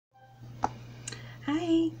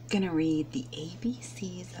I'm gonna read the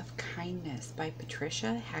ABCs of Kindness by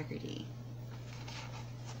Patricia Hegarty.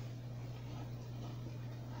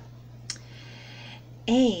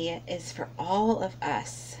 A is for all of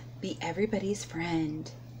us. Be everybody's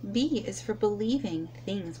friend. B is for believing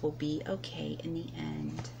things will be okay in the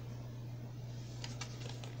end.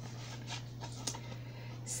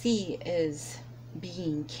 C is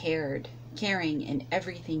being caring in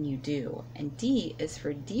everything you do. And D is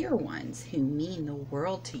for dear ones who mean the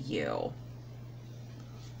world to you.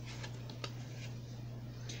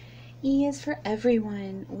 E is for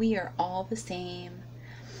everyone. We are all the same.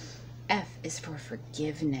 F is for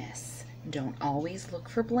forgiveness. Don't always look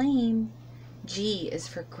for blame. G is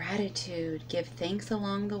for gratitude. Give thanks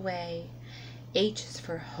along the way. H is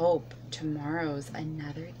for hope. Tomorrow's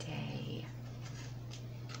another day.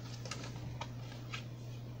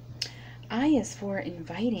 I is for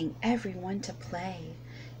inviting everyone to play.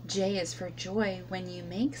 J is for joy when you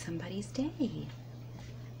make somebody's day.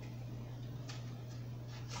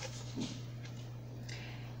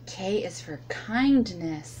 K is for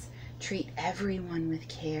kindness. Treat everyone with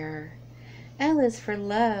care. L is for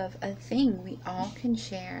love, a thing we all can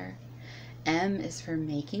share. M is for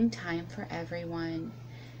making time for everyone.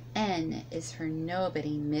 N is for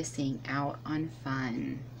nobody missing out on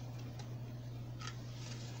fun.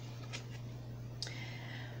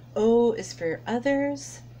 O is for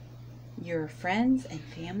others, your friends and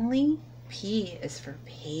family. P is for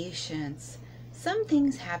patience. Some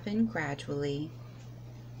things happen gradually.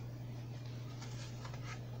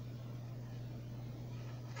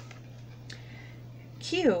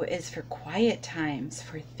 Q is for quiet times,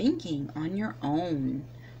 for thinking on your own.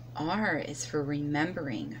 R is for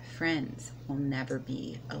remembering friends will never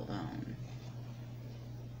be alone.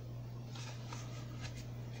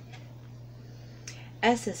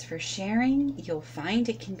 S is for sharing. You'll find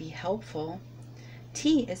it can be helpful.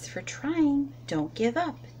 T is for trying. Don't give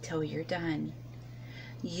up till you're done.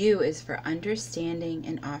 U is for understanding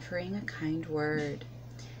and offering a kind word.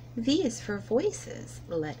 V is for voices.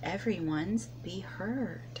 Let everyone's be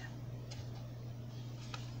heard.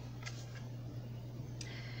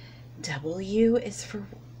 W is for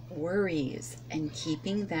worries and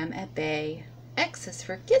keeping them at bay. X is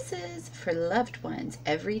for kisses for loved ones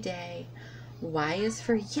every day. Y is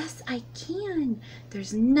for yes, I can.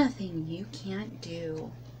 There's nothing you can't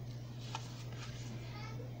do.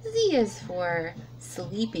 Z is for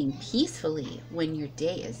sleeping peacefully when your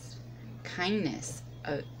day is kindness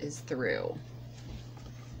is through.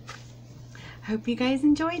 Hope you guys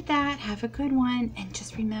enjoyed that. Have a good one. And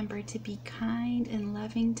just remember to be kind and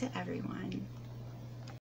loving to everyone.